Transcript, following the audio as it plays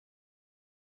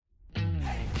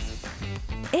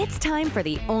It's time for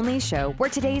the only show where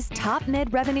today's top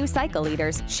mid-revenue cycle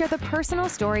leaders share the personal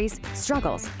stories,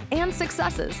 struggles, and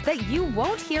successes that you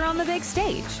won't hear on the big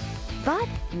stage, but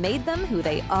made them who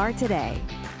they are today.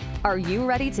 Are you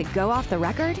ready to go off the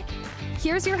record?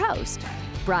 Here's your host,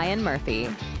 Brian Murphy.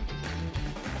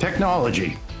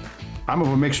 Technology. I'm of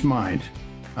a mixed mind.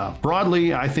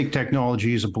 Broadly, I think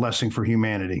technology is a blessing for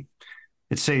humanity.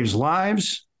 It saves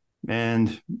lives,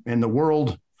 and in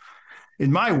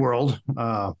my world,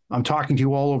 I'm talking to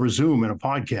you all over Zoom in a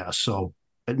podcast. So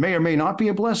it may or may not be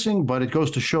a blessing, but it goes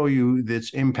to show you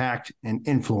its impact and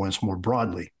influence more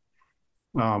broadly.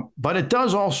 But it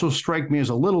does also strike me as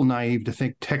a little naive to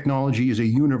think technology is a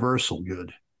universal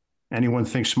good. Anyone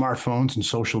thinks smartphones and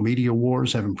social media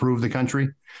wars have improved the country?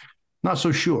 Not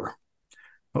so sure.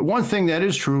 But one thing that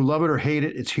is true, love it or hate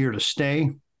it, it's here to stay.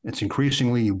 It's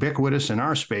increasingly ubiquitous in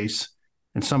our space,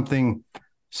 and something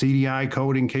CDI,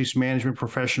 coding, case management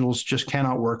professionals just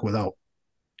cannot work without.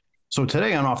 So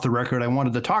today on Off the Record, I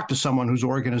wanted to talk to someone whose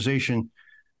organization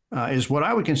is what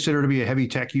I would consider to be a heavy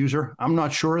tech user. I'm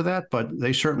not sure of that, but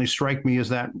they certainly strike me as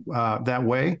that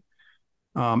way.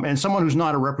 And someone who's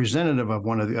not a representative of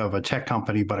of a tech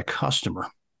company, but a customer.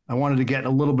 I wanted to get a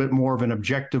little bit more of an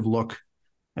objective look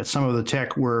at some of the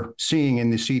tech we're seeing in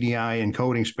the CDI and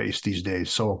coding space these days.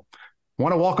 So I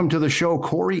want to welcome to the show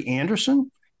Kory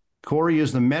Anderson. Kory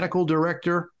is the Medical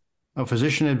Director of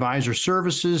Physician Advisor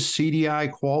Services,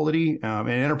 CDI Quality, and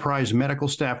Enterprise Medical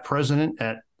Staff President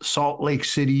at Salt Lake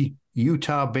City,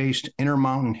 Utah-based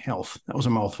Intermountain Health. That was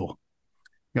a mouthful.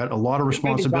 Got a lot of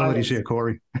responsibilities here,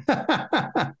 Kory.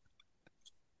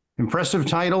 Impressive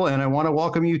title, and I want to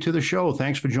welcome you to the show.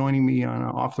 Thanks for joining me on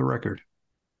Off the Record.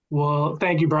 Well,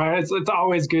 thank you, Brian. It's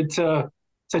always good to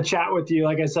chat with you.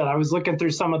 Like I said, I was looking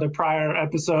through some of the prior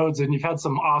episodes, and you've had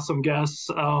some awesome guests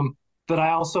that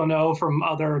I also know from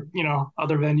other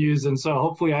venues, and so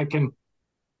hopefully I can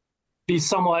be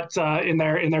somewhat in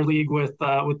their league with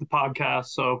the podcast.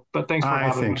 So, but thanks for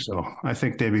having me. I think so. I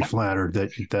think they'd be flattered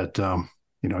that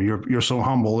you're so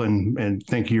humble and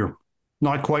think you're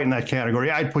not quite in that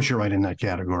category. I'd put you right in that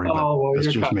category, but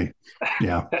that's just me.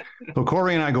 Yeah. So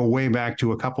Kory and I go way back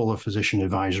to a couple of physician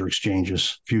advisor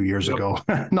exchanges a few years ago.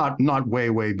 Not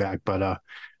way back, but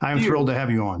I am thrilled to have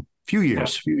you on. Few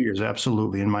years,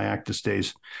 absolutely, in my active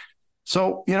days.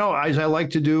 So, as I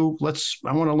like to do,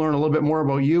 I want to learn a little bit more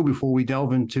about you before we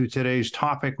delve into today's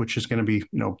topic, which is going to be,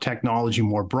 technology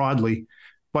more broadly.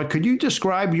 But could you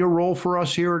describe your role for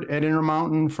us here at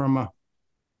Intermountain from a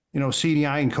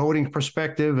CDI and coding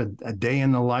perspective, a day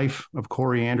in the life of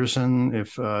Kory Anderson,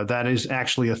 if that is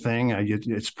actually a thing?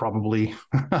 It's probably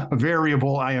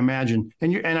variable, I imagine.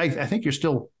 And I think you're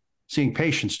still seeing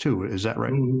patients too. Is that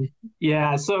right?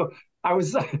 Yeah. So I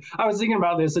was thinking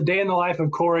about this. A day in the life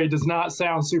of Kory does not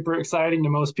sound super exciting to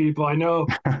most people. I know,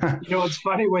 it's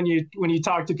funny when you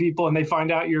talk to people and they find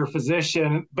out you're a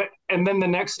physician, and then the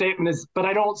next statement is, but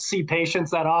I don't see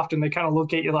patients that often. They kind of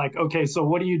look at you like, okay, so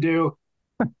what do you do?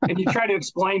 And you try to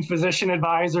explain physician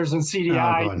advisors and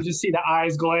CDI, you just see the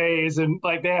eyes glaze and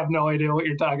like they have no idea what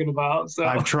you're talking about. So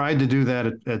I've tried to do that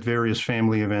at various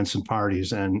family events and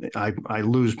parties, and I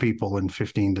lose people in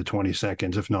 15 to 20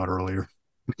 seconds, if not earlier.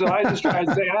 So I just try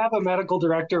to say I have a medical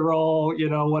director role,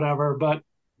 whatever. But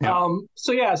yeah. I'm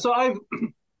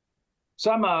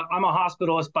a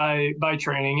hospitalist by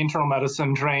training, internal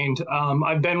medicine trained.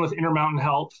 I've been with Intermountain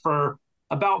Health for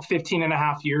about 15 and a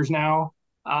half years now.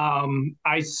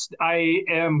 I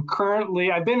am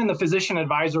currently, I've been in the physician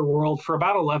advisor world for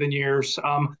about 11 years.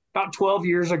 About 12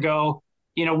 years ago,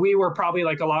 we were probably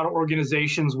like a lot of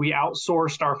organizations, we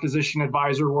outsourced our physician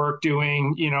advisor work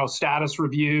doing, status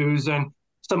reviews and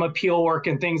some appeal work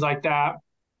and things like that.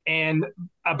 And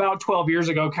about 12 years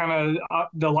ago, kind of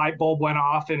the light bulb went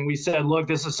off and we said, look,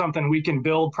 this is something we can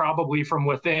build probably from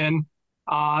within.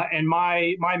 And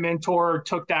my mentor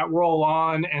took that role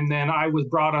on, and then I was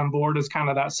brought on board as kind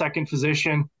of that second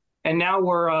physician. And now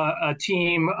we're a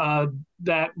team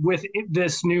that with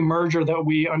this new merger that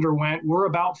we underwent, we're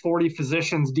about 40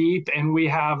 physicians deep, and we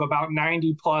have about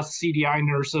 90 plus CDI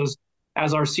nurses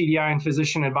as our CDI and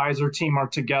physician advisor team are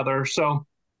together. So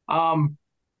the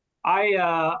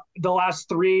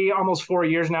last almost 4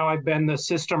 years now, I've been the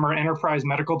system or enterprise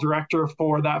medical director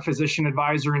for that physician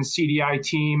advisor and CDI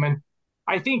team. And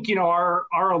I think, our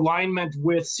alignment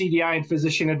with CDI and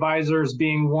physician advisors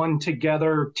being one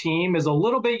together team is a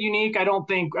little bit unique. I don't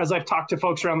think, as I've talked to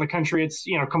folks around the country, it's,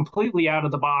 completely out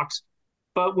of the box.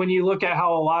 But when you look at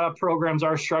how a lot of programs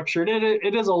are structured,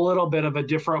 it is a little bit of a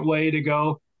different way to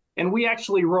go. And we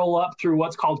actually roll up through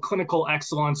what's called clinical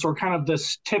excellence, or kind of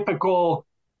this typical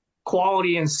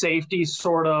quality and safety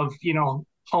sort of,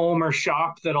 home or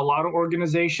shop that a lot of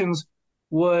organizations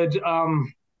would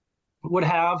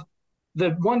have.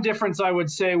 The one difference I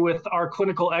would say with our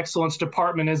clinical excellence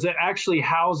department is it actually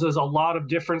houses a lot of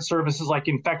different services like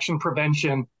infection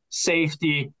prevention,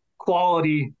 safety,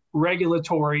 quality,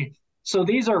 regulatory. So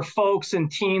these are folks and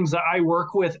teams that I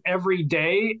work with every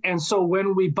day. And so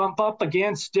when we bump up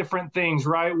against different things,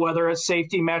 right, whether it's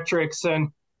safety metrics and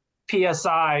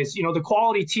PSIs, the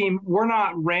quality team, we're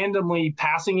not randomly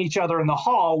passing each other in the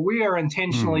hall. We are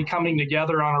intentionally coming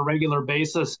together on a regular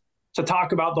basis to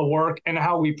talk about the work and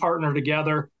how we partner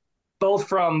together, both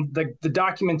from the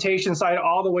documentation side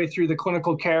all the way through the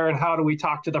clinical care, and how do we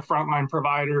talk to the frontline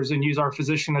providers and use our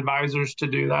physician advisors to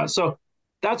do that. So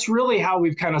that's really how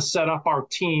we've kind of set up our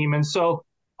team. And so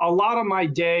a lot of my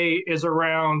day is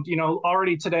around,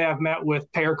 already today I've met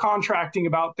with payer contracting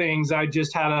about things. I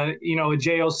just had a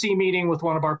JOC meeting with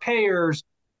one of our payers.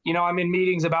 I'm in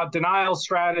meetings about denial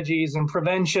strategies and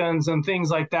preventions and things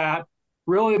like that.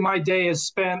 Really, my day is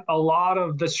spent a lot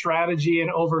of the strategy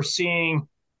and overseeing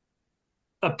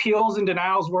appeals and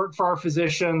denials work for our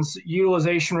physicians,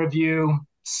 utilization review,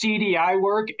 CDI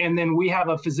work, and then we have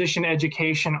a physician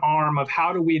education arm of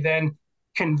how do we then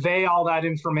convey all that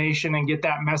information and get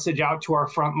that message out to our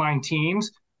frontline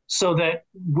teams so that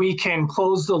we can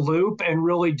close the loop and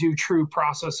really do true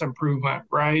process improvement,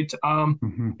 right?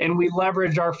 And we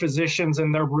leverage our physicians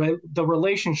and the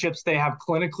relationships they have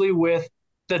clinically with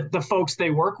the folks they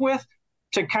work with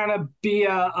to kind of be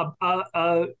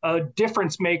a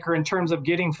difference maker in terms of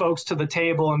getting folks to the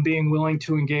table and being willing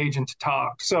to engage and to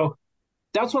talk. So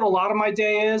that's what a lot of my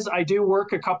day is. I do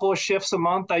work a couple of shifts a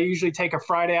month. I usually take a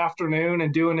Friday afternoon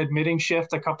and do an admitting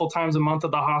shift a couple times a month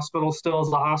at the hospital, still as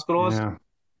the hospitalist. Yeah.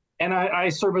 And I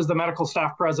serve as the medical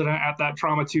staff president at that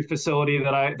Trauma 2 facility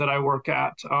that I work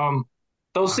at.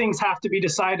 Those things have to be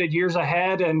decided years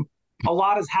ahead, and a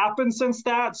lot has happened since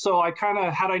that. So I kind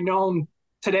of, had I known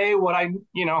today what I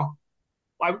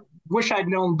wish I'd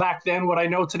known back then what I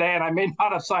know today, and I may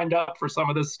not have signed up for some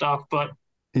of this stuff, but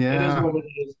it is what it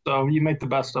is. So you make the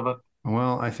best of it.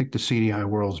 Well, I think the CDI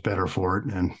world's better for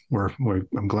it, and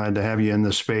I'm glad to have you in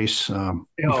this space. You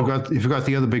forgot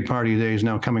the other big part of your day is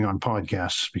now coming on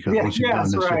podcasts, because once you've done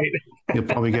this, right. You'll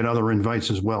probably get other invites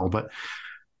as well. But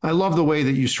I love the way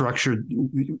that you structured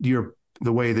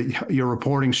the way that your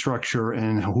reporting structure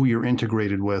and who you're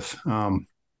integrated with.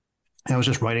 I was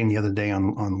just writing the other day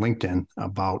on LinkedIn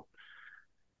about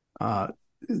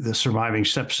the Surviving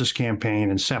Sepsis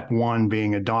campaign and SEP 1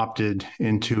 being adopted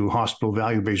into hospital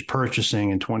value-based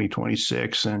purchasing in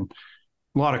 2026. And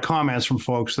a lot of comments from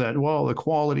folks that, well, the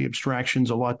quality abstraction's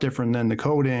a lot different than the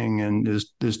coding, and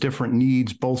there's different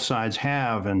needs both sides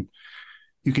have. And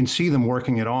you can see them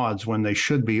working at odds when they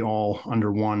should be all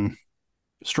under one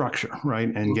structure, right?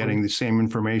 And getting the same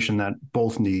information that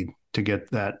both need to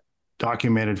get that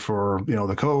documented for,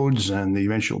 the codes and the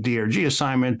eventual DRG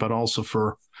assignment, but also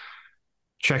for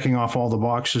checking off all the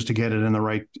boxes to get it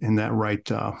in that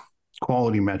right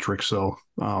quality metric. So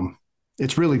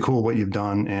it's really cool what you've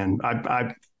done. And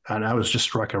I was just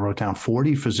struck. I wrote down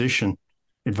 40 physician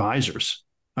advisors.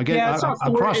 Again, it's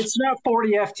not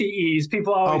 40 FTEs.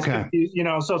 People always confuse,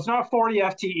 so it's not 40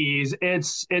 FTEs.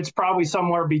 It's probably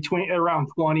somewhere between around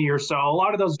 20 or so. A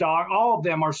lot of those all of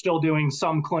them are still doing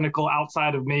some clinical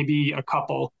outside of maybe a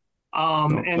couple.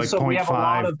 So we have a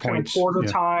lot of kind of quarter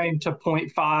time to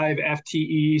 0.5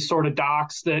 FTE sort of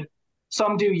docs that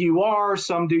some do UR,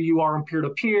 some do UR and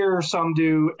peer-to-peer, some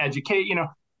do educate.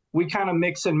 We kind of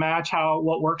mix and match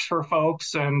what works for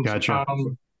folks. And gotcha.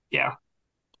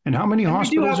 And how many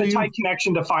hospitals? We do have a tight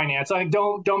connection to finance.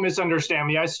 Don't misunderstand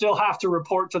me. I still have to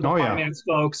report to the finance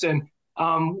folks, and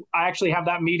I actually have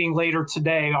that meeting later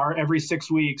today, or every 6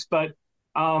 weeks. But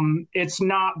it's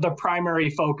not the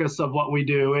primary focus of what we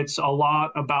do. It's a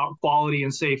lot about quality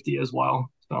and safety as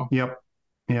well. So. Yep,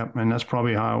 and that's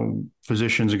probably how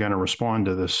physicians are going to respond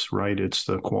to this, right? It's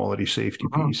the quality safety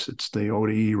piece. It's the O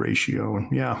to E ratio,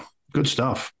 and good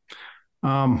stuff.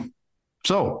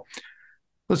 So.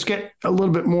 Let's get a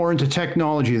little bit more into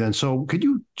technology then. So could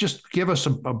you just give us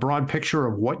a broad picture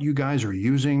of what you guys are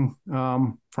using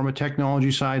from a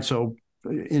technology side? So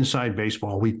inside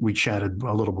baseball, we chatted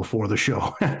a little before the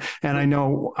show. And I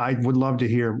know I would love to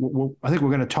hear, I think we're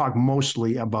going to talk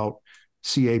mostly about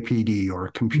CAPD, or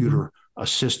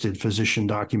computer-assisted physician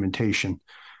documentation.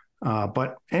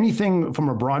 But anything from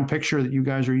a broad picture that you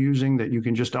guys are using that you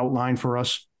can just outline for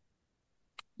us?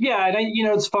 Yeah, and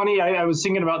it's funny. I was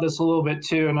thinking about this a little bit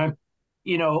too, and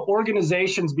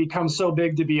organizations become so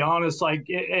big, to be honest.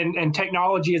 And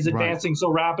technology is advancing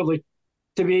so rapidly.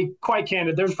 To be quite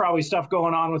candid, there's probably stuff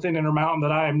going on within Intermountain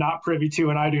that I am not privy to,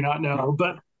 and I do not know.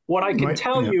 But What I can Right.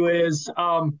 tell Yeah. you is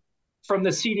from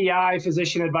the CDI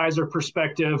physician advisor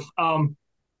perspective,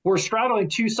 we're straddling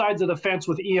two sides of the fence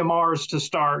with EMRs to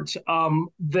start.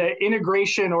 The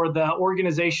integration or the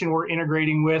organization we're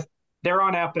integrating with, they're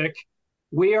on Epic.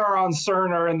 We are on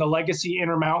Cerner and the legacy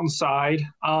Intermountain side.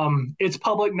 It's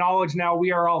public knowledge now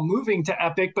we are all moving to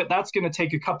Epic, but that's going to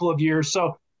take a couple of years.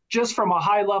 So just from a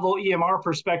high level EMR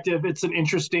perspective, it's an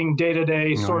interesting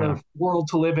day-to-day sort of world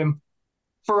to live in.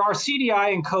 For our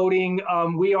CDI and coding,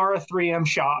 we are a 3M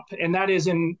shop, and that is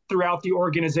throughout the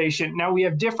organization. Now we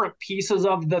have different pieces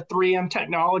of the 3M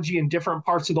technology in different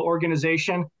parts of the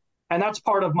organization, and that's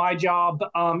part of my job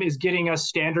is getting us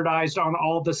standardized on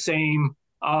all the same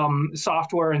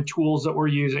software and tools that we're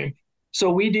using.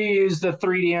 So we do use the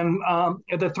 3M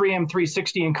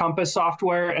 360 Encompass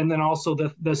software, and then also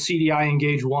the CDI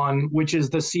Engage One, which is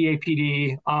the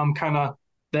CAPD kind of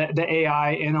the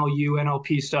AI, NLU,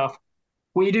 NLP stuff.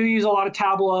 We do use a lot of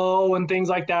Tableau and things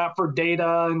like that for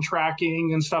data and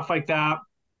tracking and stuff like that.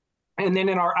 And then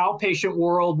in our outpatient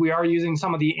world, we are using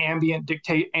some of the ambient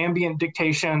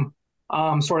dictation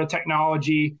sort of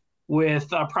technology with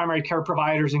primary care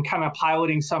providers and kind of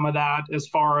piloting some of that as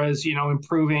far as,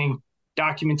 improving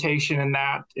documentation in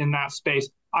that space.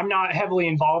 I'm not heavily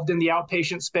involved in the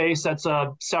outpatient space. That's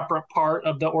a separate part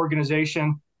of the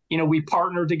organization. We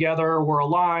partner together, we're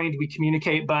aligned, we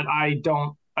communicate, but I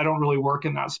don't really work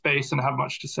in that space and have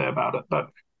much to say about it.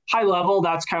 But high level,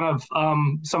 that's kind of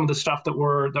some of the stuff that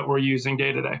we're using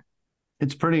day to day.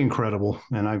 It's pretty incredible,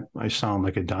 and I sound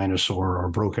like a dinosaur or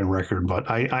a broken record, but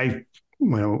I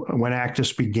when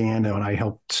Actis began and I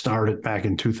helped start it back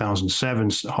in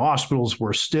 2007, hospitals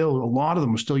were a lot of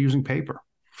them were still using paper.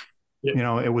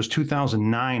 Yeah. It was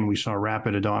 2009 we saw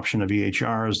rapid adoption of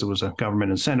EHRs. There was a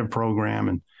government incentive program,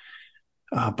 and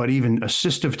but even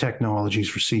assistive technologies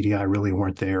for CDI really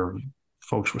weren't there.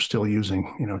 Folks were still using,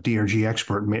 DRG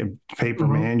expert paper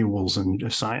manuals, and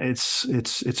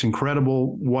it's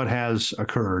incredible what has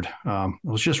occurred. I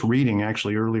was just reading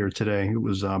actually earlier today. It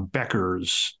was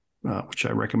Becker's, which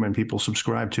I recommend people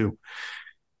subscribe to.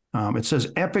 It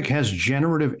says Epic has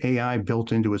generative AI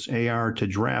built into its AR to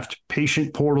draft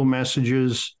patient portal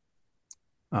messages,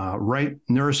 write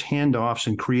nurse handoffs,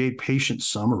 and create patient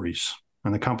summaries.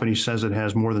 And the company says it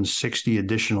has more than 60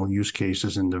 additional use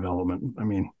cases in development. I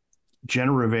mean,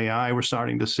 generative AI we're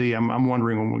starting to see. I'm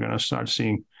wondering when we're going to start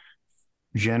seeing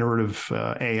generative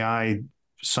AI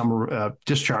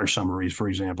discharge summaries, for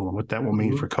example, and what that will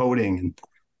mean for coding. And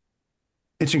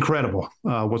it's incredible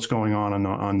what's going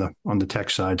on the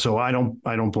tech side. So I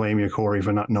don't blame you, Kory,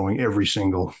 for not knowing every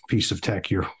single piece of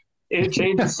tech it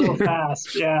changes so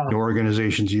fast. Yeah, the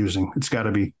organization's using. It's got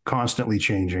to be constantly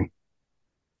changing.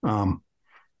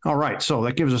 All right, so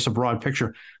that gives us a broad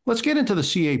picture. Let's get into the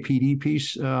CAPD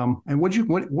piece. And what's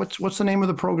the name of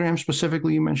the program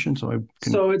specifically you mentioned? So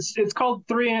it's called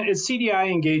it's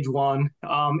CDI Engage One.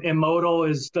 Immodal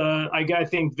is I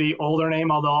think the older name.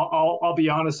 Although I'll be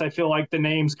honest, I feel like the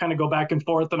names kind of go back and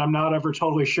forth, and I'm not ever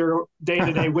totally sure day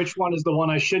to day which one is the one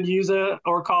I should use it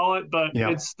or call it. But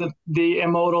It's the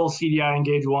Immodal CDI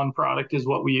Engage One product is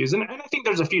what we use, and I think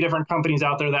there's a few different companies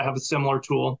out there that have a similar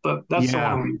tool, but that's the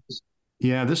one we use.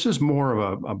 Yeah, this is more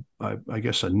of I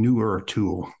guess, a newer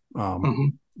tool.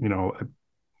 None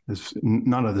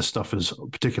of this stuff is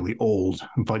particularly old,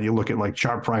 but you look at like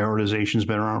chart prioritization has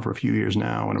been around for a few years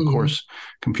now. And of course,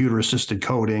 computer assisted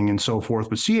coding and so forth.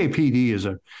 But CAPD is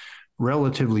a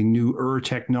relatively newer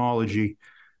technology.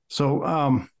 So,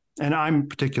 and I'm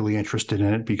particularly interested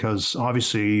in it because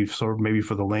obviously, sort of maybe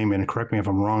for the layman, and correct me if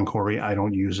I'm wrong, Kory, I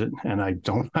don't use it. And I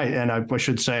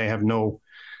should say I have no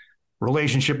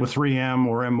relationship with 3M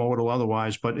or M-Modal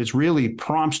otherwise, but it's really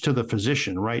prompts to the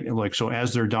physician, right? Like, so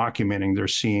as they're documenting, they're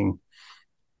seeing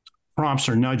prompts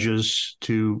or nudges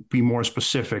to be more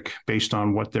specific based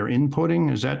on what they're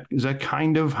inputting. Is that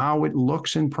kind of how it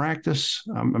looks in practice?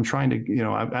 I'm trying to,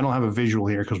 I don't have a visual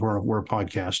here because we're a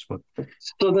podcast, but.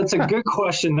 So that's a good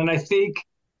question. And I think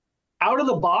out of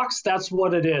the box, that's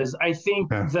what it is. I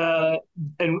think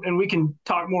and we can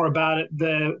talk more about it.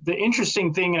 The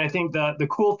interesting thing, and I think the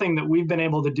cool thing that we've been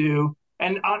able to do,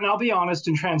 and I'll be honest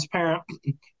and transparent,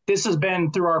 this has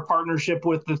been through our partnership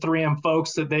with the 3M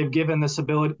folks that they've given us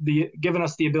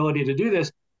the ability to do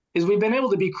this, is we've been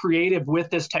able to be creative with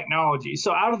this technology.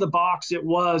 So out of the box, it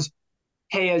was,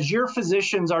 hey, as your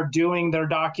physicians are doing their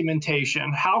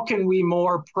documentation, how can we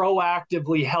more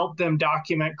proactively help them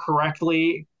document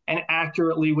correctly and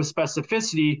accurately with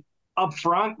specificity up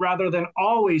front rather than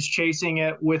always chasing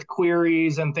it with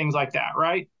queries and things like that,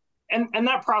 right? And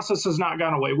that process has not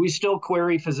gone away. We still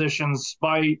query physicians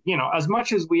by, as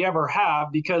much as we ever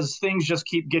have, because things just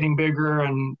keep getting bigger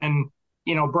and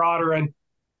broader, and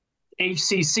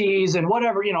HCCs and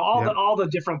whatever, all the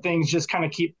different things just kind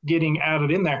of keep getting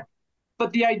added in there.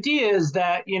 But the idea is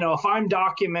that, if I'm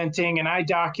documenting and I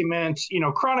document,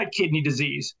 chronic kidney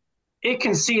disease, it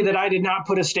can see that I did not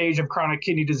put a stage of chronic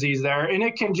kidney disease there, and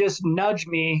it can just nudge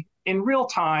me in real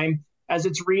time as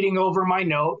it's reading over my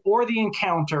note or the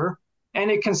encounter,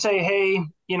 and it can say, hey,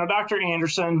 Dr.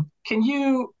 Anderson, can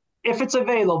you, if it's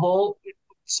available,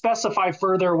 specify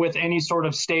further with any sort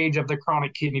of stage of the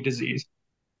chronic kidney disease.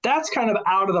 That's kind of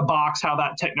out of the box how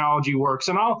that technology works.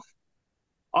 And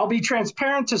I'll be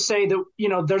transparent to say that,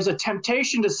 there's a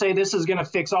temptation to say this is going to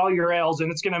fix all your ails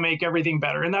and it's going to make everything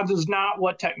better. And that is not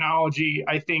what technology,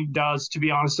 I think, does, to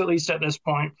be honest, at least at this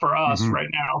point for us right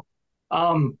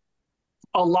now.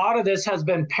 A lot of this has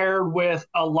been paired with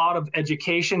a lot of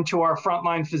education to our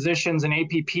frontline physicians and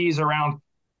APPs around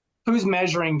who's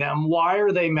measuring them, why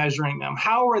are they measuring them,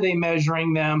 how are they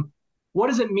measuring them, what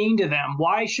does it mean to them,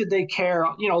 why should they care,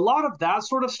 a lot of that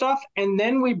sort of stuff. And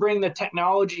then we bring the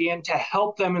technology in to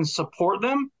help them and support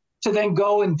them to then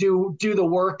go and do the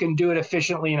work and do it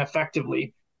efficiently and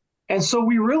effectively. And so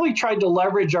we really tried to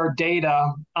leverage our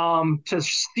data to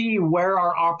see where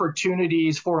our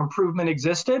opportunities for improvement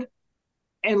existed,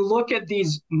 and look at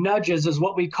these nudges, is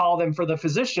what we call them for the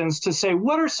physicians, to say,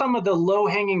 what are some of the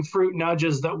low-hanging fruit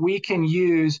nudges that we can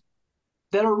use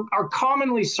that are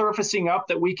commonly surfacing up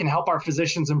that we can help our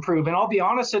physicians improve? And I'll be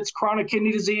honest, it's chronic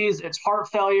kidney disease, it's heart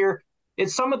failure,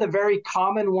 it's some of the very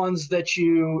common ones that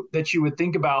you would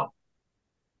think about.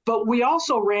 But we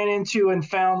also ran into and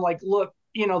found, look,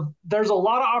 there's a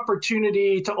lot of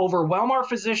opportunity to overwhelm our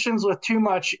physicians with too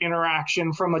much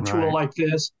interaction from a tool like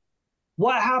this.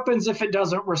 What happens if it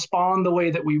doesn't respond the way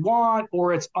that we want,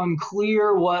 or it's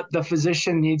unclear what the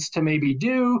physician needs to maybe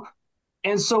do?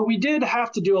 And so we did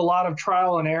have to do a lot of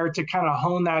trial and error to kind of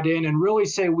hone that in and really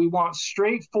say we want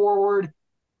straightforward,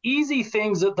 easy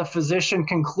things that the physician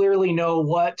can clearly know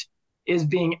what is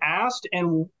being asked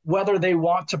and whether they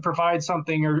want to provide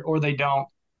something or they don't.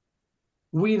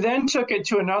 We then took it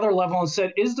to another level and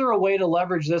said, is there a way to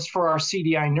leverage this for our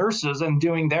CDI nurses and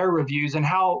doing their reviews, and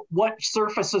what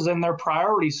surfaces in their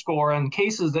priority score and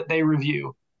cases that they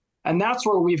review? And that's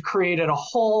where we've created a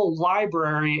whole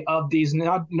library of these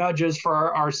nudges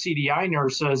for our CDI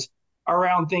nurses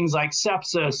around things like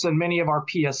sepsis and many of our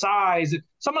PSIs,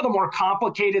 some of the more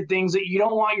complicated things that you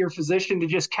don't want your physician to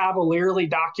just cavalierly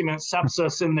document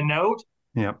sepsis in the note,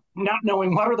 not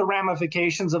knowing what are the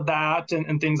ramifications of that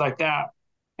and things like that.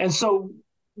 And so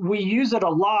we use it a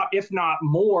lot, if not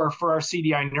more, for our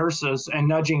CDI nurses and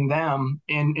nudging them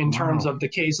in terms of the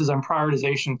cases and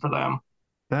prioritization for them.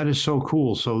 That is so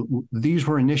cool. So these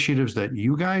were initiatives that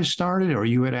you guys started, or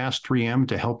you had asked 3M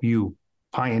to help you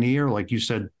pioneer? Like you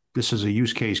said, this is a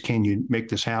use case. Can you make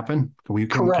this happen?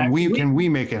 Can we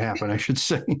make it happen, I should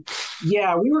say?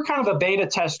 Yeah, we were kind of a beta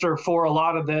tester for a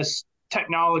lot of this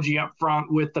technology up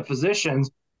front with the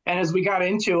physicians. And as we got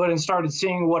into it and started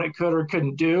seeing what it could or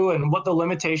couldn't do and what the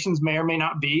limitations may or may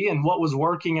not be and what was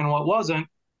working and what wasn't,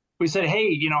 we said,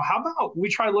 hey, how about we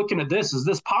try looking at this? Is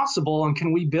this possible? And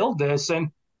can we build this? And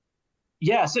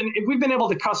yes, and we've been able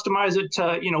to customize it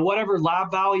to, whatever lab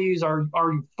values are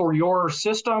for your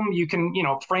system. You can,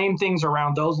 frame things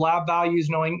around those lab values,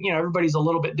 knowing, everybody's a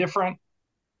little bit different.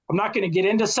 I'm not going to get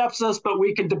into sepsis, but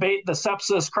we could debate the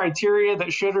sepsis criteria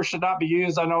that should or should not be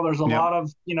used. I know there's a lot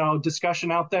of, discussion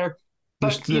out there.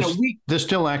 But, there's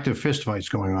still active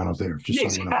fistfights going on out there.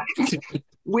 Just so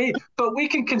But we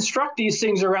can construct these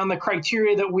things around the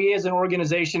criteria that we as an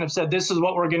organization have said, this is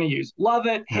what we're going to use. Love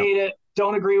it, hate it,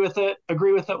 don't agree with it,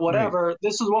 whatever. Right.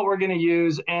 This is what we're going to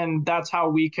use. And that's how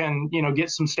we can, get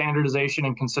some standardization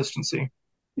and consistency.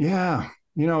 Yeah.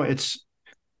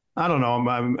 I don't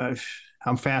know.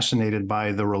 I'm fascinated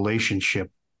by the relationship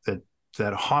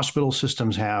that hospital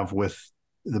systems have with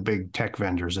the big tech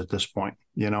vendors at this point,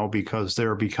 because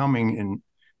they're becoming an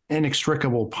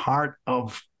inextricable part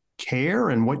of care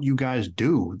and what you guys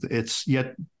do. It's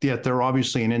yet they're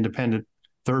obviously an independent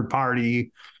third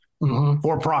party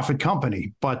for-profit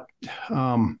company. But,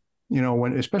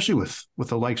 especially with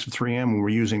the likes of 3M, when we're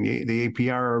using the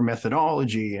APR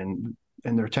methodology and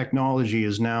their technology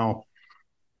is now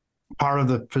part of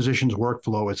the physician's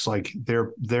workflow. It's like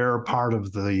they're part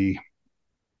of the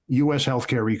U.S.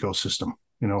 healthcare ecosystem,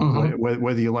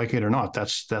 whether you like it or not.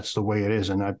 That's the way it is.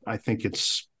 And I think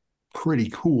it's pretty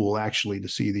cool, actually, to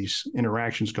see these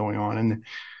interactions going on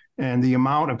and the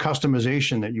amount of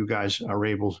customization that you guys are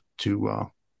able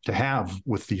to have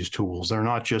with these tools. They're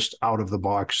not just out of the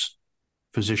box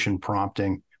physician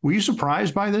prompting. Were you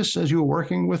surprised by this as you were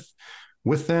working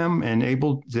with them and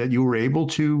that you were able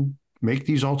to make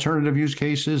these alternative use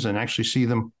cases and actually see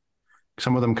them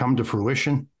some of them come to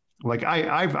fruition. Like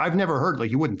I've never heard,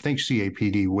 like you wouldn't think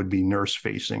CAPD would be nurse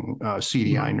facing,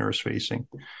 CDI nurse facing,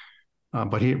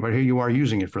 but here you are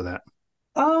using it for that.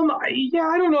 Yeah,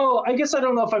 I don't know. I guess I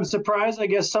don't know if I'm surprised. I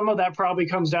guess some of that probably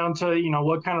comes down to,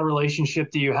 what kind of relationship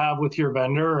do you have with your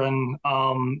vendor and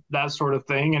that sort of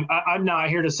thing. And I'm not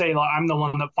here to say like, I'm the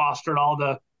one that fostered all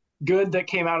the good that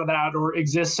came out of that or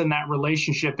exists in that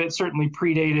relationship. It certainly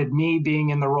predated me being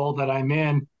in the role that I'm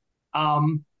in.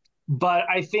 But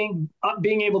I think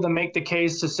being able to make the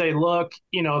case to say, look,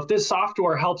 if this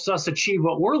software helps us achieve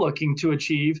what we're looking to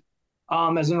achieve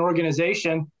as an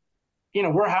organization,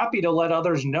 we're happy to let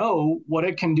others know what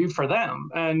it can do for them.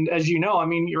 And as you know, I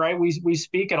mean, you're right, we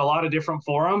speak at a lot of different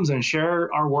forums and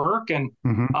share our work and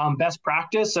best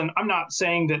practice. And I'm not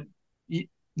saying that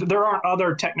there aren't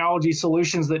other technology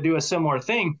solutions that do a similar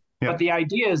thing, but the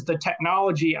idea is the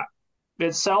technology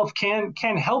itself can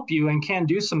help you and can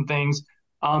do some things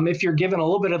if you're given a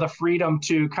little bit of the freedom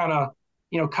to kind of,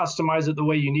 customize it the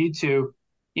way you need to.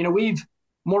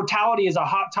 Mortality is a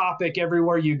hot topic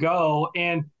everywhere you go.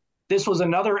 And this was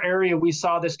another area we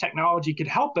saw this technology could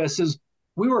help us is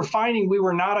we were finding we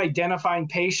were not identifying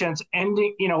patients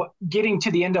getting to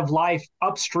the end of life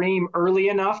upstream early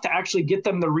enough to actually get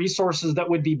them the resources that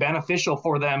would be beneficial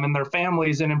for them and their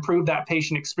families and improve that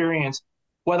patient experience,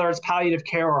 whether it's palliative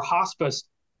care or hospice.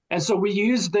 And so we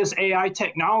use this AI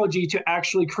technology to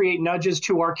actually create nudges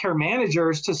to our care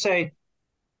managers to say,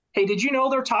 hey, did you know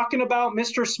they're talking about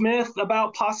Mr. Smith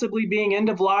about possibly being end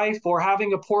of life or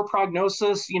having a poor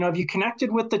prognosis? Have you connected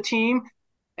with the team?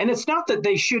 And it's not that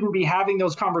they shouldn't be having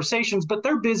those conversations, but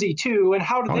they're busy too. And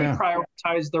how do they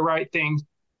prioritize the right things?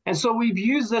 And so we've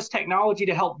used this technology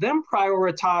to help them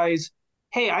prioritize,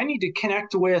 hey, I need to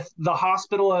connect with the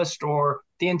hospitalist or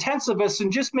the intensivist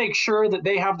and just make sure that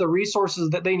they have the resources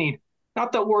that they need.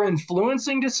 Not that we're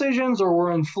influencing decisions or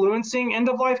we're influencing end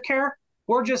of life care.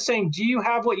 We're just saying, do you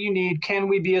have what you need? Can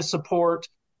we be a support?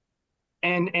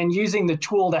 And using the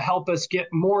tool to help us get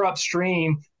more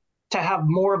upstream to have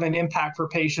more of an impact for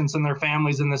patients and their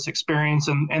families in this experience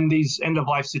and these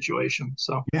end-of-life situations.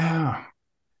 So yeah.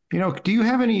 Do you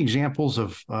have any examples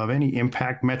of any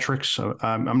impact metrics?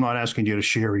 I'm not asking you to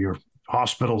share your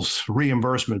hospital's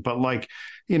reimbursement, but like,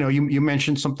 you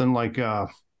mentioned something like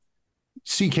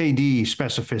CKD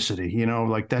specificity,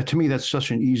 like that. To me, that's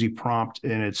such an easy prompt,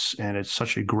 and it's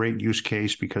such a great use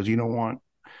case because you don't want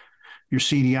your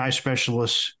CDI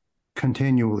specialists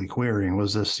continually querying,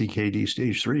 was this CKD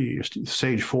stage 3,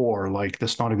 stage 4? Like,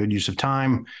 that's not a good use of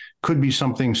time. Could be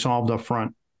something solved up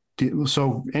front.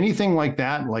 So anything like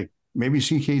that, like maybe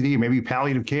CKD, maybe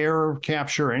palliative care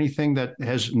capture, anything that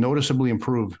has noticeably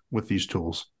improved with these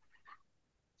tools.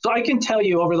 So I can tell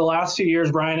you over the last few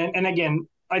years, Brian, and again,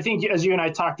 I think as you and I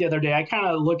talked the other day, I kind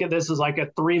of look at this as like a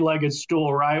 3-legged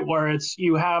stool, right? Where it's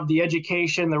you have the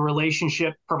education, the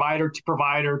relationship provider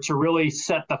to really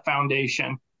set the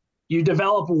foundation. You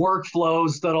develop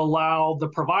workflows that allow the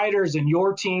providers and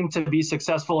your team to be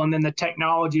successful. And then the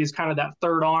technology is kind of that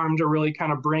third arm to really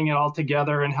kind of bring it all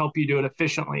together and help you do it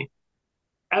efficiently.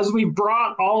 As we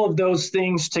brought all of those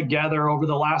things together over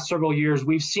the last several years,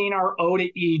 we've seen our O to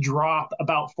E drop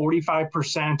about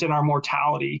 45% in our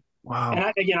mortality. Wow.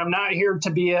 And again, I'm not here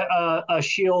to be a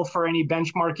shield for any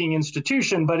benchmarking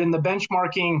institution, but in the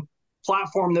benchmarking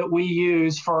platform that we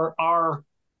use for our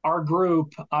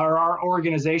group, or our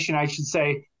organization, I should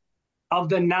say, of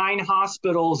the 9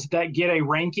 hospitals that get a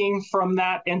ranking from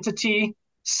that entity,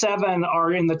 7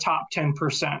 are in the top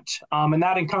 10%. And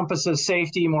that encompasses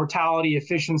safety, mortality,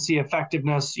 efficiency,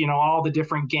 effectiveness, all the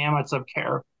different gamuts of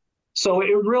care. So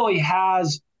it really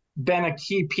has been a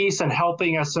key piece in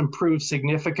helping us improve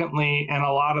significantly in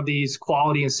a lot of these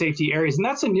quality and safety areas. And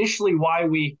that's initially why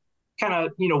we kind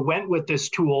of, went with this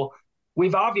tool.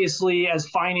 We've obviously, as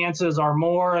finances are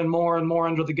more and more and more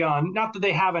under the gun, not that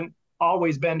they haven't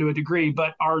always been to a degree,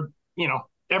 but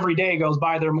every day goes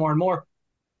by, they're more and more.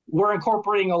 We're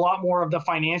incorporating a lot more of the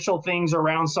financial things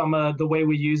around some of the way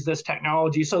we use this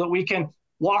technology so that we can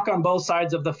walk on both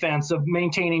sides of the fence of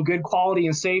maintaining good quality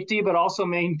and safety, but also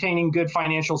maintaining good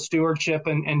financial stewardship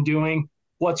and doing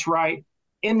what's right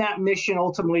in that mission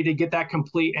ultimately to get that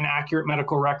complete and accurate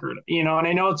medical record. And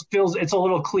I know it's a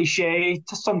little cliche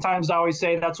to sometimes always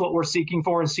say that's what we're seeking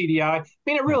for in CDI. I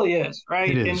mean, it really is,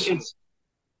 right? It is. And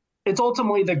it's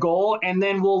ultimately the goal, and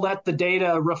then we'll let the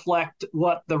data reflect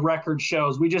what the record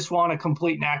shows. We just want a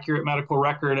complete and accurate medical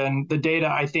record, and the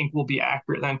data, I think, will be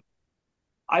accurate then.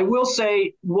 I will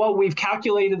say what we've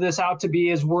calculated this out to be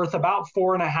is worth about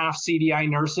 4.5 CDI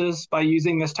nurses by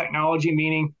using this technology,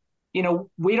 meaning,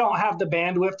 we don't have the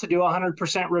bandwidth to do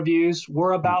 100% reviews.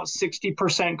 We're about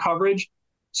 60% coverage.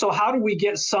 So how do we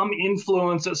get some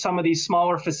influence at some of these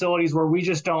smaller facilities where we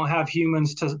just don't have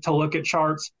humans to look at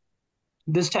charts?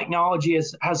 This technology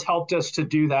has helped us to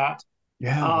do that.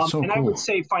 Yeah, that's so and I would cool.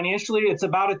 say financially, it's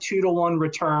about a 2-to-1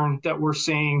 return that we're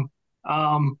seeing.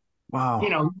 Wow.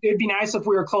 It'd be nice if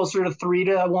we were closer to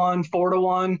 3-to-1,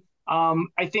 4-to-1.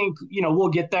 I think, we'll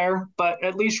get there, but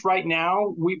at least right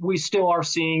now, we still are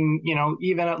seeing,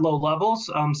 even at low levels,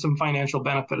 some financial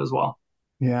benefit as well.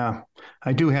 Yeah,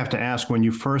 I do have to ask, when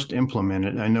you first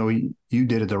implemented, I know you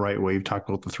did it the right way. You've talked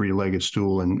about the three-legged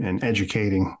stool and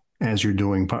educating as you're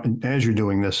doing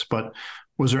this, but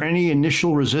was there any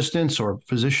initial resistance or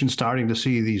physicians starting to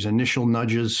see these initial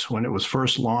nudges when it was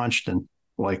first launched and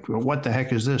like, what the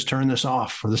heck is this? Turn this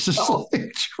off, or this is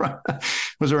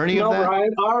was there any of No, that?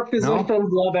 Ryan, our No? physicians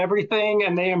love everything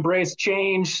and they embrace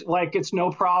change like it's no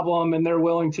problem, and they're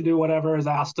willing to do whatever is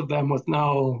asked of them with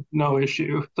no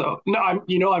issue. So no,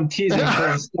 I'm teasing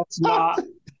because that is not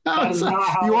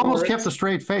how You it almost kept works. a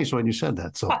straight face when you said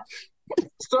that. So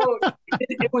So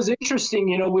it was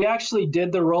interesting. We actually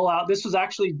did the rollout.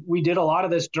 We did a lot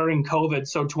of this during COVID.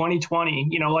 So 2020,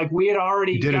 like we had you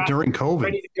already did it got during COVID.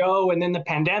 ready to go. And then the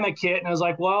pandemic hit. And I was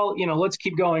like, well, let's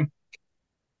keep going.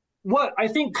 What I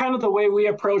think kind of the way we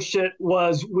approached it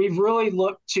was we've really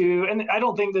looked to, and I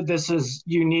don't think that this is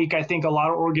unique. I think a lot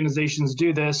of organizations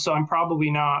do this. So I'm probably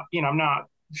not, I'm not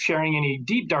sharing any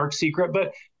deep, dark secret,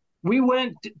 but we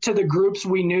went to the groups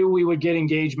we knew we would get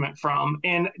engagement from.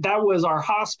 And that was our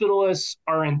hospitalists,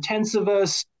 our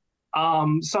intensivists,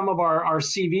 some of our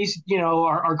CVs,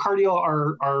 our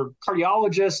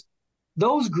cardiologists,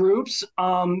 those groups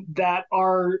that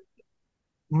are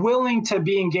willing to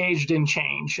be engaged in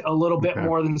change a little bit Okay.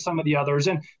 more than some of the others.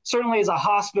 And certainly as a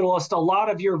hospitalist, a lot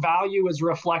of your value is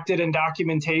reflected in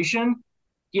documentation,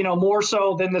 more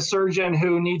so than the surgeon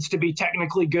who needs to be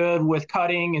technically good with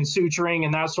cutting and suturing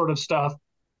and that sort of stuff.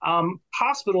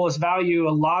 Hospitalist value,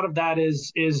 a lot of that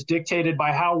is dictated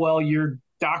by how well you're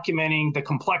documenting the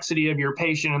complexity of your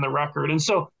patient in the record. And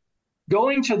so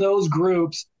going to those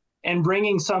groups and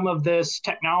bringing some of this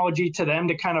technology to them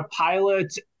to kind of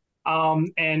pilot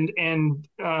and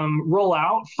roll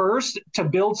out first to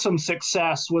build some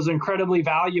success was incredibly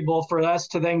valuable for us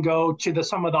to then go to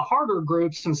some of the harder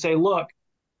groups and say, look,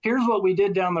 here's what we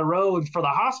did down the road for the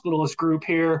hospitalist group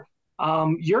here.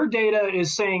 Your data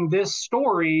is saying this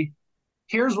story.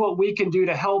 Here's what we can do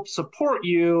to help support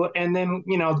you. And then,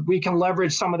 we can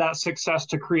leverage some of that success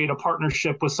to create a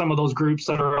partnership with some of those groups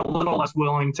that are a little less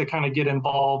willing to kind of get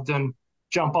involved and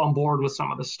jump on board with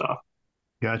some of this stuff.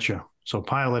 Gotcha. So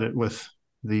pilot it with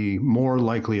the more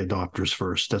likely adopters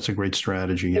first. That's a great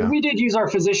strategy. Yeah. And we did use our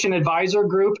physician advisor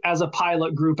group as a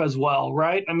pilot group as well,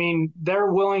 right? I mean,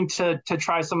 they're willing to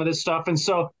try some of this stuff. And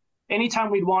so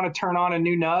anytime we'd want to turn on a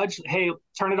new nudge, hey,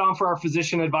 turn it on for our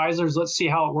physician advisors. Let's see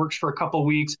how it works for a couple of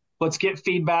weeks. Let's get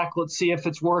feedback. Let's see if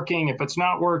it's working, if it's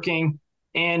not working.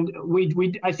 And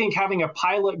I think having a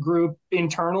pilot group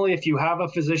internally, if you have a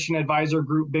physician advisor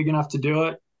group big enough to do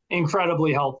it,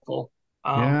 incredibly helpful.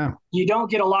 Yeah. You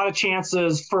don't get a lot of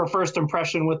chances for a first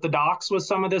impression with the docs with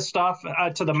some of this stuff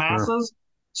to the masses.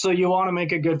 So you want to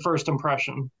make a good first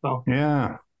impression. So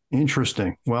Yeah.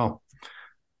 Interesting. Well,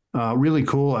 really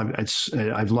cool.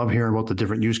 I love hearing about the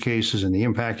different use cases and the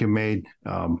impact you made.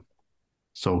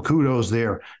 So kudos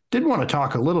there. Did want to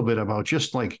talk a little bit about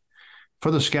just like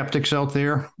for the skeptics out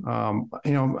there,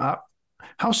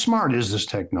 how smart is this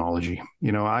technology?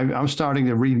 I'm starting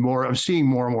to read more. I'm seeing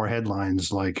more and more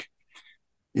headlines like,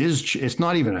 it's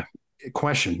not even a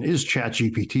question. Is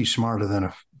ChatGPT smarter than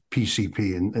a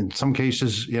PCP? And in some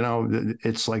cases,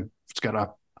 it's like it's got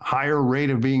a higher rate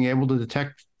of being able to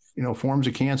detect, forms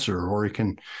of cancer, or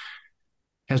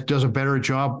it does a better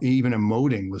job even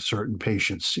emoting with certain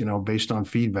patients, based on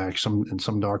feedback.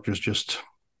 Some doctors just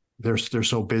they're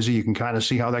so busy, you can kind of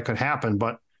see how that could happen.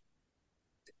 But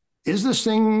is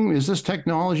this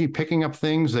technology picking up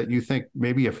things that you think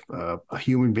maybe a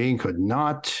human being could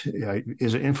not?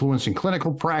 Is it influencing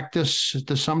clinical practice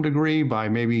to some degree by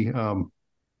maybe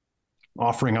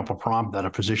offering up a prompt that a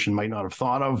physician might not have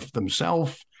thought of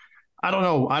themselves? I don't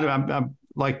know. I'm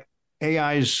like,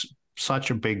 AI is such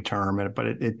a big term, but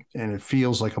it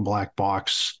feels like a black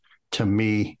box to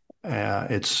me.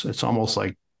 It's almost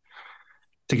like,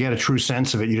 to get a true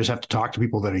sense of it, you just have to talk to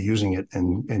people that are using it,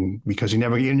 and because you're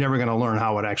never going to learn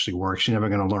how it actually works. You're never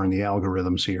going to learn the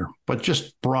algorithms here. But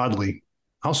just broadly,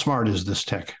 how smart is this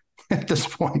tech at this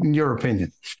point, in your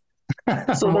opinion?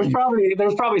 So there's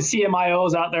probably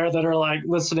CMIOs out there that are like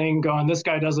listening, going, "This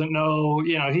guy doesn't know.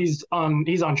 He's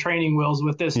on training wheels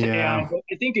with this AI." But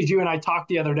I think as you and I talked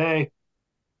the other day,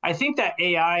 I think that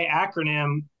AI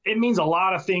acronym, it means a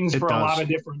lot of things for a lot of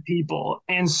different people.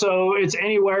 And so it's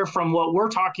anywhere from what we're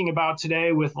talking about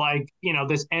today with like,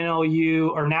 this NLU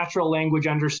or natural language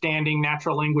understanding,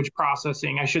 natural language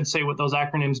processing, I should say what those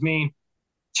acronyms mean,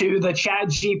 to the Chat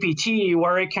GPT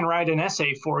where it can write an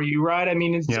essay for you, right? I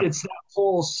mean, it's that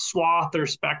whole swath or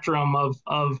spectrum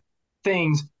of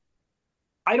things.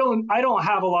 I don't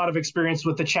have a lot of experience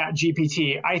with the Chat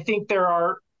GPT. I think there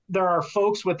are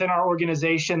folks within our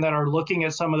organization that are looking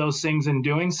at some of those things and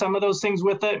doing some of those things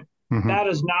with it. Mm-hmm. That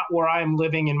is not where I'm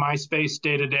living in my space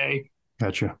day to day.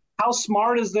 Gotcha. How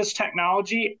smart is this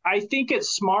technology? I think it's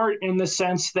smart in the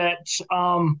sense that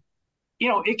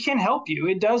it can help you.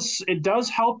 It does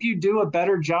help you do a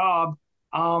better job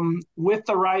with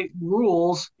the right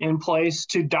rules in place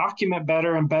to document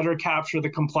better and better capture the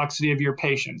complexity of your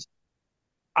patients.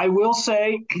 I will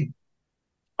say,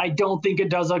 I don't think it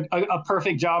does a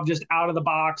perfect job just out of the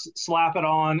box, slap it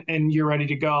on, and you're ready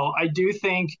to go. I do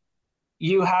think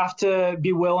you have to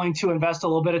be willing to invest a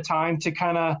little bit of time to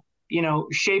kind of,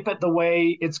 shape it the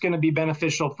way it's going to be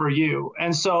beneficial for you.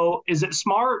 And so is it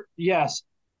smart? Yes.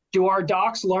 Do our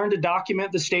docs learn to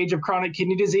document the stage of chronic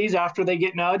kidney disease after they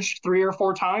get nudged 3 or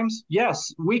 4 times?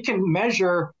 Yes. We can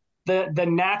measure the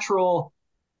natural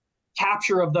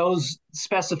capture of those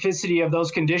specificity of those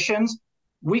conditions.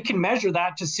 We can measure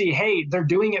that to see, hey, they're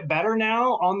doing it better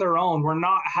now on their own. We're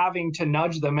not having to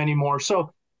nudge them anymore.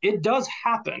 So it does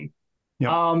happen.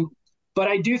 Yep. But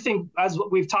I do think, as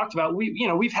what we've talked about,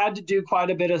 we've had to do quite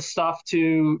a bit of stuff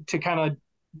to kind of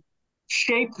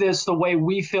shape this the way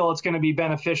we feel it's going to be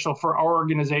beneficial for our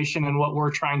organization and what we're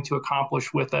trying to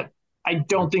accomplish with it. I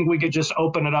don't think we could just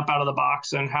open it up out of the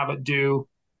box and have it do,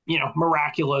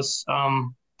 miraculous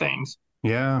things.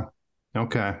 Yeah.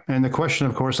 Okay. And the question,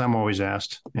 of course, I'm always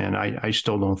asked, and I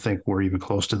still don't think we're even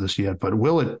close to this yet, but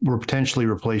will it potentially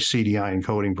replace CDI and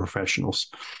coding professionals?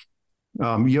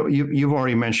 You've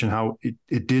already mentioned how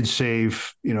it did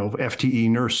save, FTE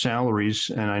nurse salaries.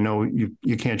 And I know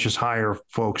you can't just hire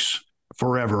folks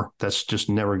forever. That's just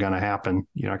never going to happen.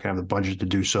 You're not going to have the budget to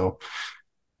do so.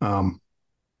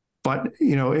 But,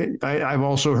 I've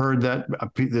also heard that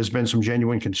there's been some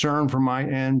genuine concern from my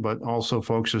end, but also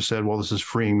folks have said, well, this is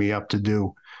freeing me up to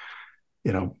do,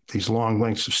 these long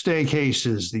lengths of stay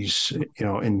cases, these,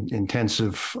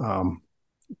 intensive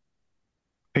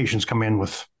patients come in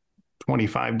with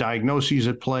 25 diagnoses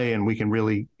at play, and we can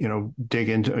really, dig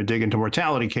into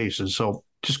mortality cases. So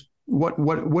just what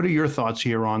are your thoughts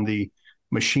here on the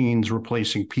machines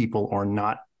replacing people or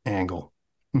not angle?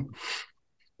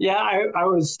 Yeah, I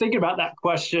was thinking about that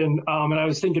question, and I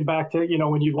was thinking back to,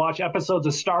 when you watch episodes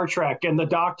of Star Trek and the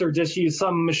doctor just used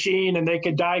some machine and they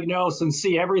could diagnose and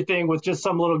see everything with just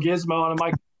some little gizmo. And I'm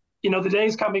like, the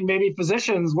day's coming, maybe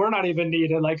physicians, we're not even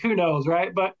needed. Like, who knows,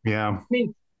 right? But yeah, I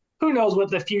mean, who knows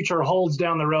what the future holds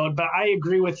down the road. But I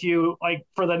agree with you, like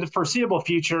for the foreseeable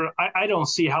future, I don't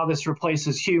see how this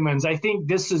replaces humans. I think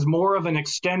this is more of an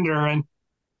extender. And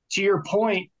to your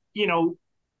point,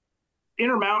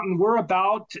 Intermountain, we're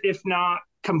about, if not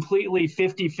completely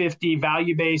 50-50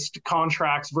 value-based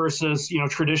contracts versus,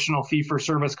 traditional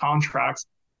fee-for-service contracts.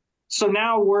 So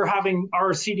now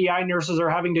our CDI nurses are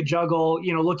having to juggle,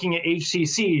 looking at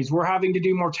HCCs. We're having to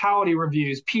do mortality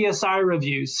reviews, PSI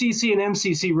reviews, CC and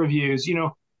MCC reviews,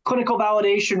 clinical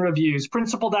validation reviews,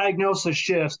 principal diagnosis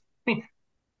shifts. I mean,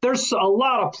 there's a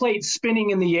lot of plates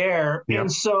spinning in the air. Yep.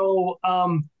 And so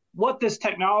what this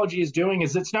technology is doing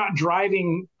is it's not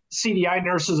driving CDI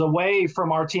nurses away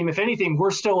from our team. If anything, we're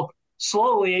still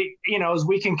slowly, as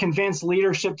we can convince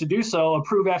leadership to do so,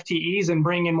 approve FTEs and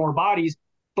bring in more bodies,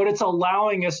 but it's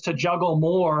allowing us to juggle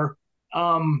more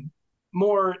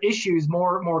issues,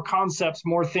 more concepts,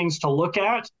 more things to look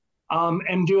at,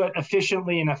 and do it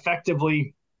efficiently and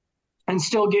effectively and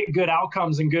still get good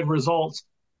outcomes and good results.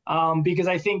 Because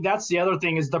I think that's the other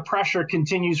thing is the pressure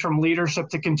continues from leadership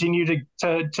to continue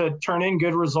to turn in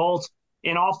good results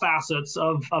in all facets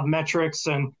of metrics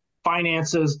and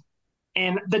finances.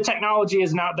 And the technology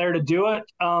is not there to do it,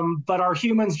 but our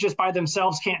humans just by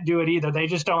themselves can't do it either. They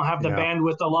just don't have the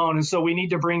bandwidth alone. And so we need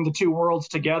to bring the two worlds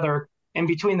together. And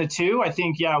between the two, I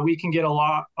think, we can get a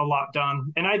lot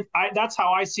done. And I that's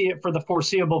how I see it for the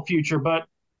foreseeable future, but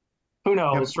who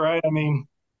knows, right? I mean,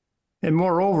 and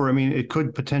moreover, it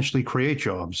could potentially create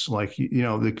jobs like,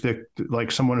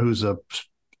 like someone who's a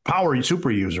power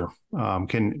super user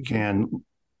can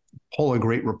pull a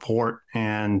great report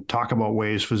and talk about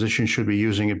ways physicians should be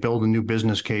using it, build a new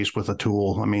business case with a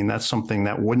tool. That's something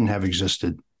that wouldn't have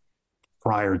existed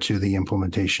prior to the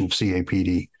implementation of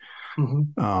CAPD.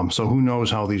 Mm-hmm. So who knows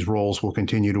how these roles will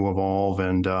continue to evolve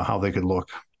and how they could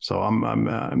look. So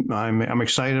I'm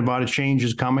excited about it. Change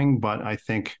is coming, but I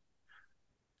think,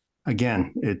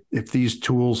 again, if these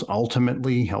tools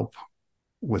ultimately help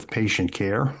with patient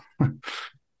care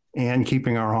and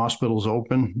keeping our hospitals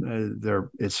open,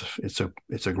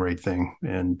 it's a great thing,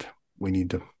 and we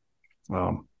need to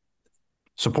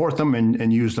support them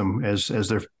and use them as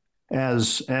they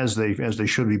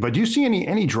should be. But do you see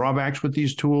any drawbacks with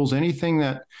these tools? Anything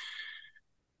that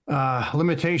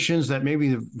limitations that maybe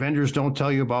the vendors don't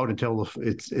tell you about until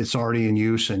it's already in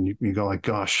use, and you go like,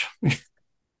 gosh,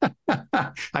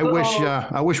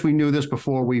 I wish we knew this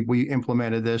before we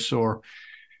implemented this, or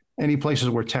any places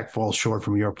where tech falls short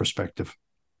from your perspective?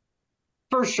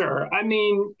 For sure. I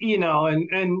mean,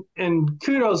 and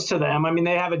kudos to them. I mean,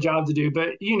 they have a job to do,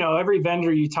 but every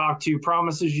vendor you talk to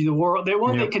promises you the world.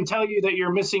 They can tell you that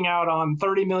you're missing out on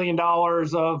 $30 million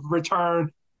of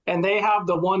return, and they have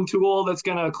the one tool that's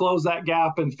going to close that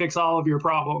gap and fix all of your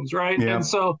problems, right? Yep. And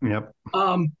so,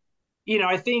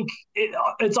 I think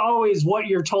it's always what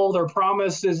you're told or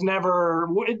promised is never,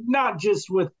 not just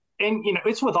with, and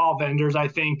it's with all vendors, I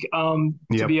think,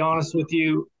 to be honest with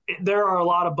you. There are a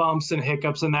lot of bumps and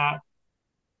hiccups in that.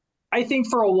 I think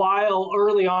for a while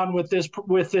early on with this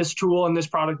tool and this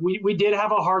product, we did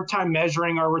have a hard time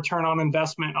measuring our return on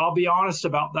investment. I'll be honest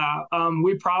about that.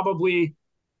 We probably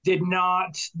did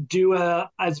not do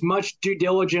as much due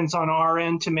diligence on our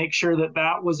end to make sure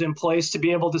that was in place to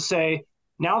be able to say,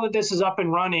 now that this is up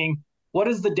and running, what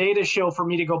does the data show for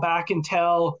me to go back and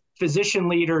tell physician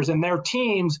leaders and their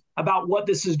teams about what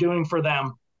this is doing for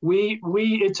them?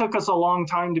 It took us a long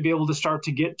time to be able to start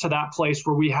to get to that place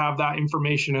where we have that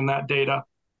information and that data.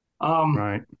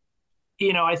 Right.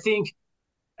 I think,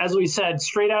 as we said,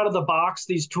 straight out of the box,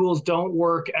 these tools don't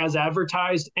work as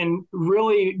advertised, and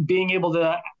really being able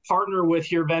to partner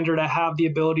with your vendor to have the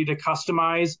ability to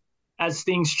customize as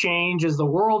things change, as the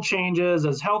world changes,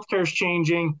 as healthcare is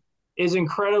changing, is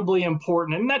incredibly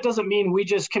important. And that doesn't mean we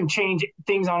just can change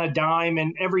things on a dime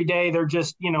and every day they're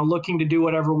just, looking to do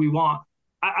whatever we want.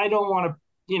 I don't want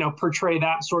to, portray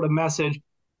that sort of message,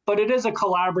 but it is a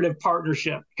collaborative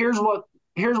partnership. Here's what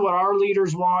our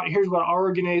leaders want. Here's what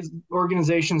our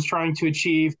organization's trying to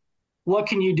achieve. What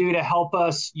can you do to help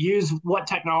us use what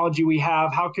technology we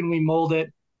have? How can we mold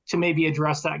it to maybe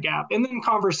address that gap? And then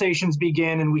conversations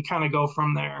begin and we kind of go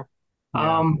from there.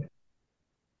 Yeah.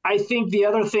 I think the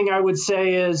other thing I would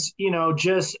say is,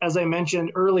 just as I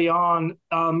mentioned early on,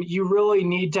 you really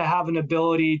need to have an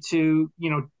ability to,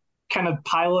 kind of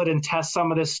pilot and test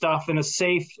some of this stuff in a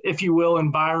safe, if you will,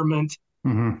 environment,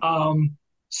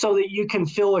 so that you can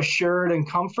feel assured and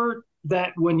comfort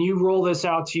that when you roll this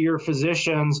out to your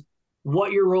physicians,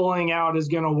 what you're rolling out is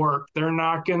going to work. They're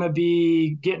not going to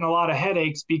be getting a lot of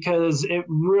headaches, because it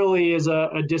really is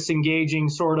a disengaging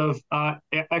sort of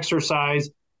exercise.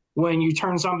 When you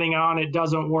turn something on, it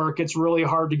doesn't work. It's really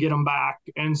hard to get them back.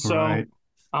 And so, right.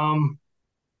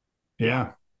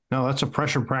 No, that's a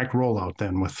pressure-packed rollout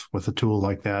then with a tool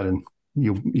like that, and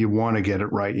you want to get it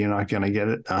right. You're not going to get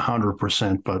it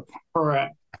 100%, but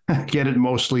correct. Get it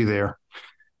mostly there,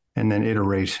 and then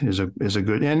iterate is a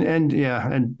good.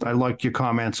 And I like your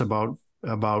comments about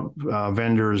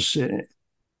vendors.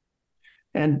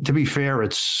 And to be fair,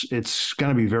 it's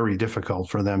going to be very difficult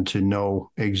for them to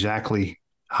know exactly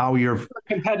how you're a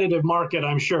competitive market,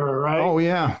 I'm sure, right? Oh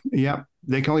yeah.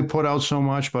 They can only put out so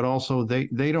much, but also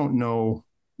they don't know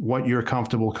what you're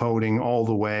comfortable coding all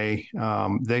the way.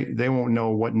 They won't know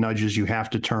what nudges you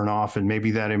have to turn off, and maybe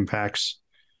that impacts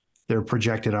their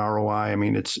projected ROI. I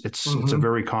mean, it's a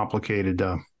very complicated.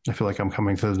 I feel like I'm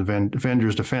coming to the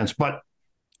vendor's defense, but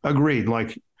agreed.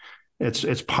 Like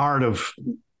it's part of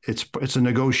it's a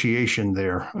negotiation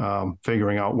there,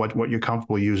 figuring out what you're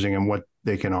comfortable using and what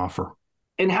they can offer.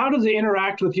 And how does it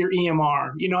interact with your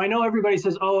EMR? I know everybody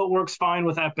says, oh, it works fine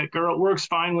with Epic, or it works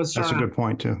fine with Cerner. That's a good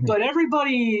point too. But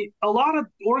a lot of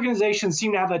organizations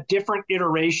seem to have a different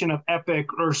iteration of Epic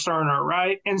or Cerner,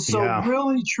 right? And so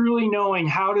really, truly knowing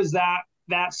how does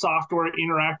that software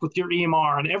interact with your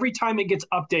EMR, and every time it gets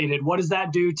updated, what does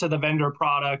that do to the vendor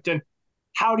product? And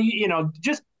how do you,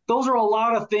 just those are a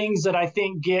lot of things that I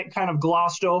think get kind of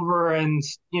glossed over and,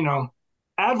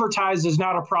 advertised is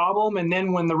not a problem, and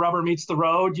then when the rubber meets the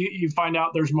road, you find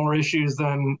out there's more issues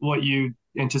than what you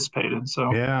anticipated.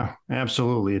 So yeah,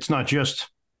 absolutely. It's not just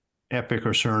Epic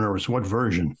or Cerner; it's what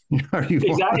version are you?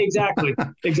 Exactly.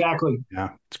 Yeah,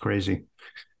 it's crazy.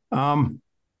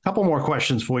 Couple more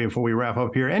questions for you before we wrap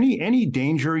up here. Any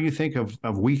danger you think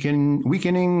of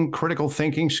weakening critical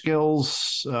thinking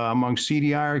skills among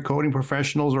CDI coding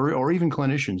professionals or even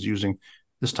clinicians using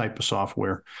this type of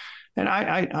software? And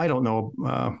I don't know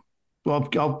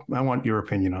Well, I want your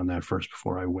opinion on that first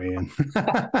before I weigh in.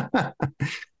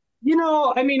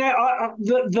 I mean,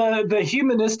 the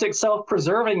humanistic,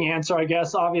 self-preserving answer, I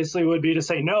guess, obviously would be to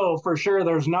say no, for sure.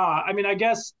 There's not. I mean, I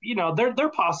guess there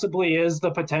possibly is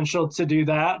the potential to do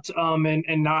that,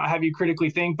 and not have you critically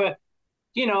think, but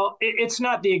it's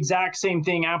not the exact same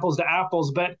thing, apples to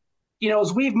apples. But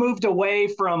as we've moved away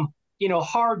from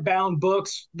hardbound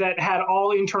books that had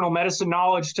all internal medicine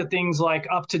knowledge to things like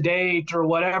Up to Date or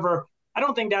whatever, I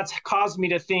don't think that's caused me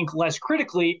to think less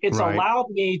critically. It's Right. allowed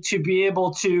me to be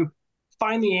able to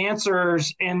find the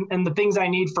answers and the things I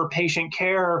need for patient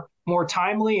care more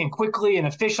timely and quickly and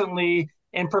efficiently,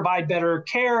 and provide better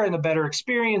care and a better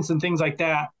experience and things like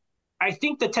that. I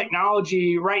think the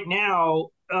technology right now,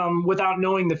 without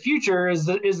knowing the future, is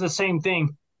the same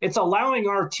thing. It's allowing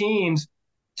our teams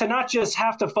to not just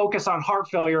have to focus on heart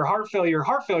failure, heart failure,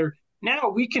 heart failure. Now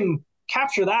we can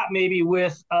capture that maybe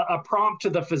with a prompt to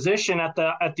the physician at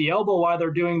the elbow while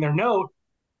they're doing their note.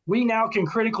 We now can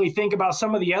critically think about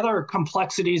some of the other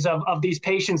complexities of these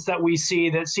patients that we see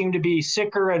that seem to be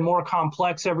sicker and more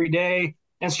complex every day,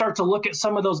 and start to look at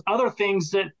some of those other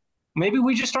things that maybe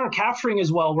we just aren't capturing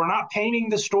as well. We're not painting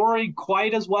the story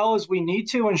quite as well as we need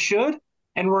to and should,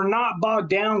 and we're not bogged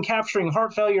down capturing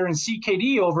heart failure and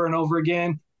CKD over and over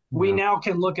again. We now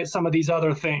can look at some of these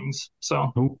other things. So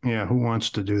who wants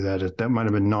to do that? That might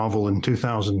have been novel in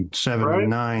 2007 right? and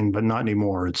 9, but not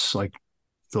anymore. It's like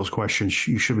those questions,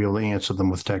 you should be able to answer them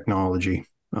with technology.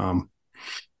 So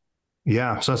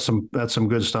that's some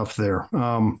good stuff there.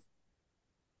 All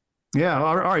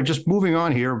right. Just moving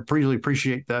on here. Really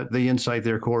appreciate the insight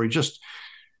there, Kory.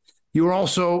 You were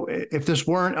also, if this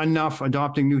weren't enough,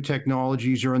 adopting new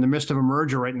technologies. You're in the midst of a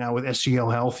merger right now with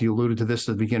SCL Health. You alluded to this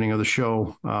at the beginning of the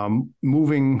show. You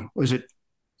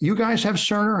guys have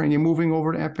Cerner and you're moving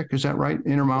over to Epic? Is that right?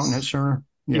 Intermountain has Cerner?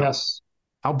 Yeah. Yes.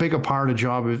 How big a part of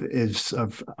job is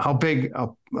of how big a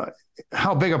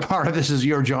part of this is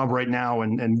your job right now,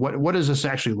 and what does this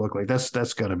actually look like?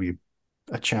 That's got to be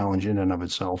a challenge in and of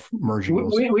itself, merging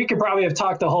those. We could probably have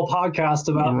talked the whole podcast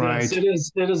about Right. this.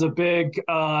 It is a big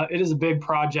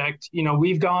project.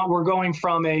 We're going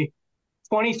from a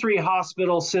 23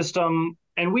 hospital system,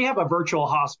 and we have a virtual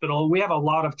hospital. We have a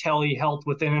lot of telehealth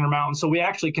within Intermountain, so we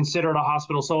actually consider it a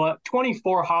hospital. So a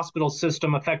 24 hospital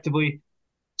system effectively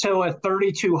to a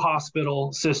 32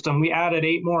 hospital system. We added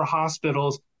 8 more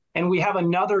hospitals, and we have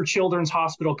another children's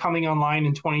hospital coming online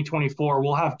in 2024.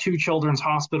 We'll have 2 children's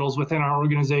hospitals within our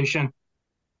organization.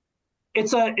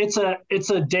 It's a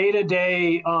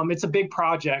day-to-day, it's a big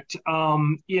project.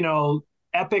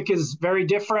 Epic is very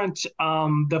different.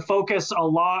 The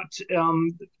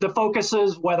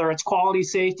focuses, whether it's quality,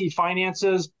 safety,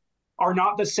 finances, are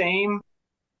not the same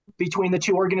between the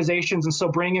 2 organizations. And so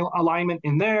bringing alignment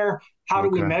in there, how do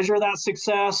we measure that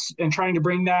success, and trying to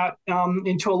bring that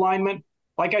into alignment?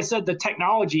 Like I said, the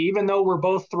technology, even though we're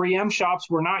both 3M shops,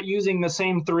 we're not using the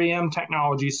same 3M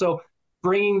technology. So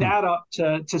bringing that up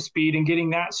to speed and getting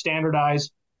that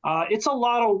standardized, it's a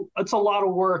lot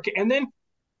of work. And then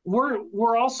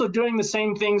we're also doing the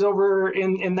same things over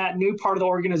in that new part of the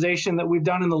organization that we've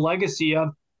done in the legacy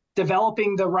of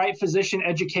developing the right physician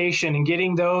education and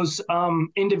getting those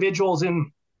individuals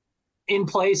in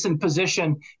place and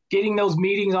position, getting those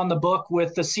meetings on the book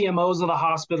with the CMOs of the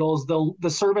hospitals, the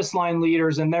service line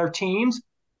leaders and their teams,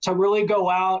 to really go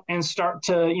out and start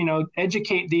to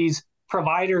educate these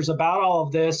providers about all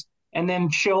of this, and then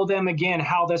show them again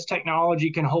how this technology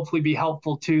can hopefully be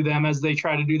helpful to them as they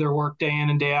try to do their work day in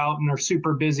and day out and are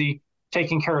super busy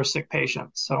taking care of sick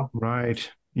patients. So right.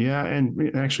 Yeah,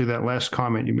 and actually that last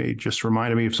comment you made just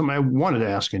reminded me of something I wanted to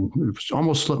ask, and it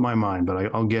almost slipped my mind,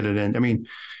 but I'll get it in. I mean,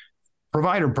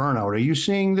 provider burnout, are you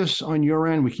seeing this on your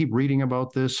end? We keep reading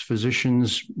about this,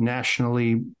 physicians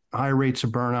nationally, high rates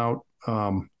of burnout,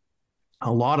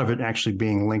 a lot of it actually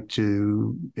being linked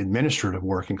to administrative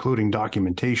work, including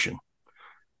documentation.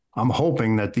 I'm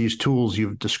hoping that these tools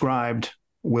you've described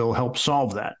will help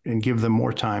solve that and give them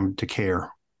more time to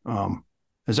care.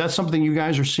 Is that something you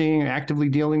guys are seeing, actively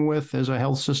dealing with as a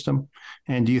health system?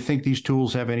 And do you think these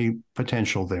tools have any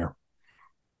potential there?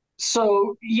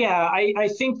 So, yeah, I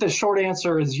think the short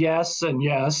answer is yes and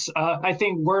yes. I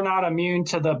think we're not immune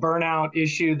to the burnout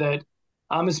issue that,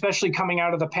 especially coming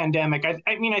out of the pandemic.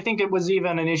 I mean, I think it was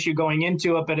even an issue going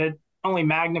into it, but it only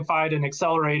magnified and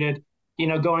accelerated,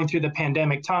 going through the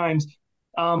pandemic times.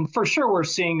 For sure, we're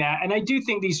seeing that. And I do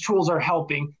think these tools are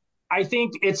helping. I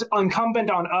think it's incumbent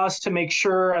on us to make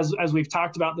sure, as we've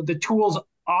talked about, that the tools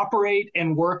operate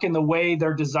and work in the way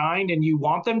they're designed and you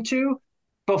want them to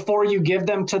before you give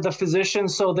them to the physician,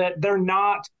 so that they're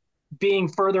not being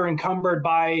further encumbered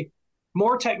by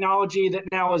more technology that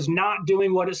now is not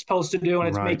doing what it's supposed to do, and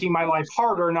it's Right. making my life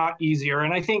harder, not easier.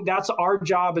 And I think that's our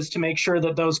job, is to make sure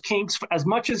that those kinks, as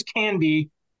much as can be,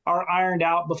 are ironed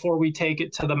out before we take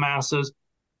it to the masses.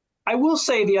 I will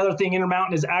say the other thing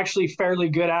Intermountain is actually fairly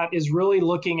good at is really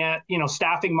looking at,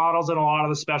 staffing models in a lot of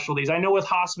the specialties. I know with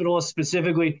hospitalists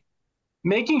specifically,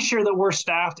 making sure that we're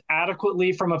staffed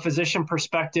adequately from a physician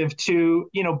perspective to,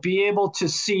 be able to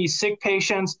see sick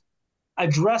patients,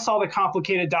 address all the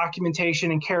complicated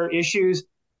documentation and care issues,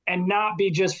 and not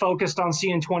be just focused on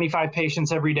seeing 25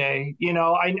 patients every day.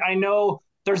 I know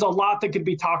there's a lot that could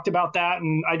be talked about that,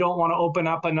 and I don't want to open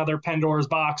up another Pandora's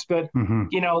box, but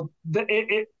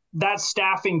that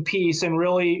staffing piece and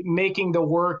really making the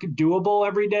work doable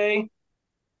every day,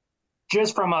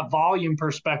 just from a volume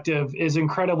perspective, is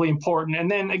incredibly important. And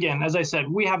then again, as I said,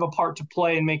 we have a part to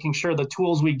play in making sure the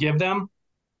tools we give them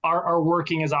are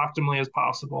working as optimally as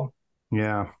possible.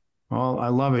 Yeah. Well, I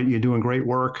love it. You're doing great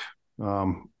work.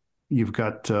 You've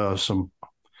got some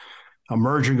a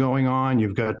merger going on.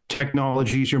 You've got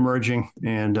technologies emerging,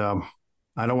 and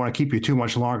I don't want to keep you too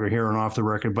much longer here and off the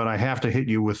record, but I have to hit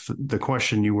you with the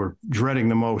question you were dreading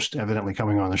the most, evidently,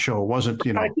 coming on the show. It wasn't,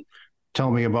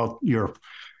 tell me about your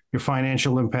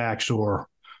financial impacts, or,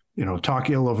 talk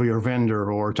ill of your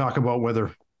vendor, or talk about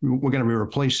whether we're going to be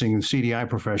replacing the CDI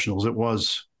professionals. It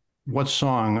was, what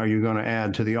song are you going to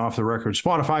add to the Off the Record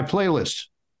Spotify playlist,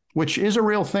 which is a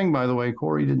real thing, by the way.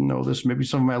 Kory didn't know this. Maybe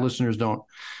some of my listeners don't.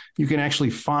 You can actually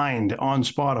find on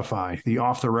Spotify the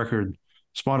Off the Record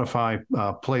Spotify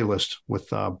playlist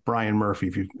with Brian Murphy.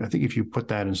 If you put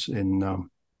that in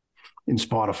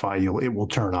Spotify, it will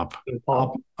turn up.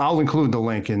 I'll include the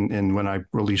link in when I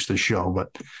release the show.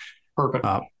 But perfect.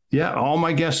 Yeah, all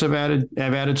my guests have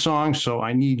added songs, so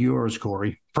I need yours,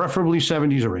 Kory, preferably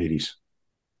 70s or 80s.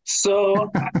 So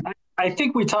I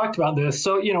think we talked about this.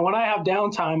 So, when I have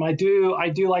downtime, I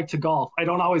do like to golf. I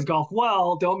don't always golf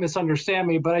well, don't misunderstand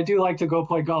me, but I do like to go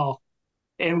play golf.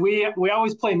 And we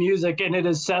always play music, and it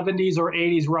is 70s or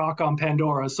 80s rock on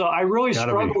Pandora. So I really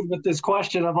struggled with this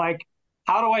question of like,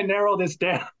 how do I narrow this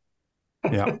down?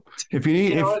 Yeah. If you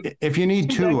need if you need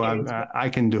two, I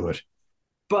can do it.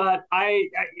 But I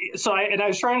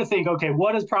was trying to think, okay,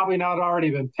 what has probably not already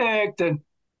been picked? And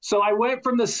so I went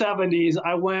from the 70s.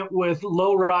 I went with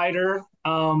Lowrider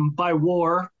by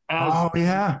War as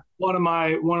one of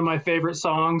my favorite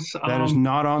songs. That is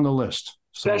not on the list.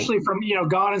 Especially from,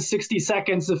 Gone in 60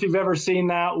 Seconds, if you've ever seen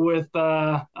that with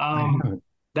that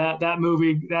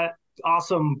movie, that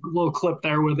awesome little clip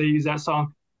there where they use that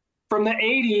song. From the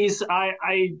 80s,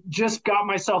 I just got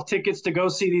myself tickets to go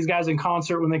see these guys in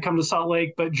concert when they come to Salt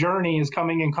Lake, but Journey is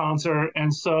coming in concert.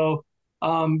 And so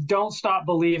Don't Stop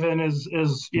Believin' is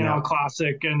a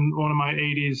classic and one of my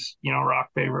 80s,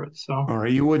 rock favorites. So, all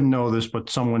right, you wouldn't know this, but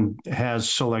someone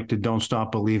has selected Don't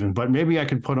Stop Believin'. But maybe I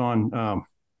could put on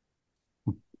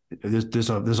there's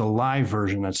a live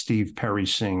version that Steve Perry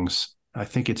sings. I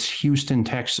think it's Houston,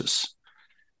 Texas.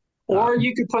 Or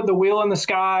you could put The Wheel in the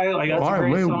Sky. Like, that's a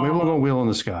great song. We will go Wheel in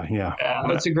the Sky. Yeah,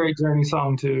 that's a great Journey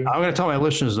song too. I'm going to tell my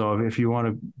listeners though, if you want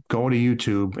to go to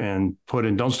YouTube and put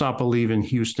in "Don't Stop Believin'"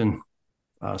 Houston,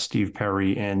 Steve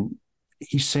Perry, and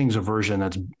he sings a version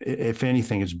that's, if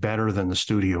anything, it's better than the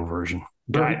studio version.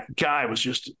 Guy was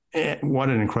just what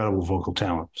an incredible vocal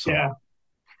talent. So, yeah.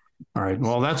 All right.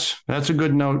 Well, that's a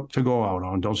good note to go out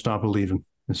on. Don't Stop Believin'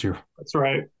 this year. That's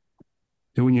right.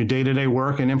 Doing your day-to-day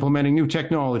work and implementing new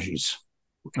technologies.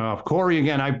 Kory,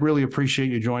 again, I really appreciate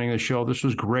you joining the show. This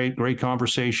was great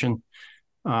conversation.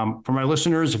 For my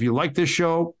listeners, if you like this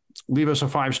show, leave us a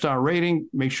 5-star rating.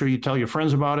 Make sure you tell your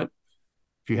friends about it.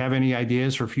 If you have any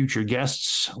ideas for future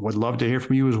guests, would love to hear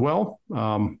from you as well.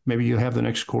 Maybe you'll have the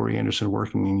next Kory Anderson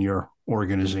working in your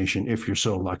organization if you're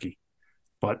so lucky.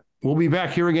 But we'll be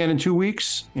back here again in 2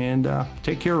 weeks, and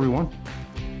take care, everyone.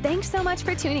 Thanks so much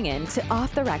for tuning in to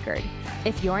Off the Record.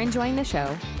 If you're enjoying the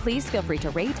show, please feel free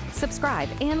to rate, subscribe,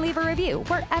 and leave a review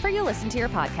wherever you listen to your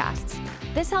podcasts.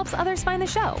 This helps others find the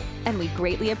show, and we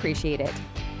greatly appreciate it.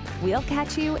 We'll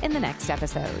catch you in the next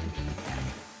episode.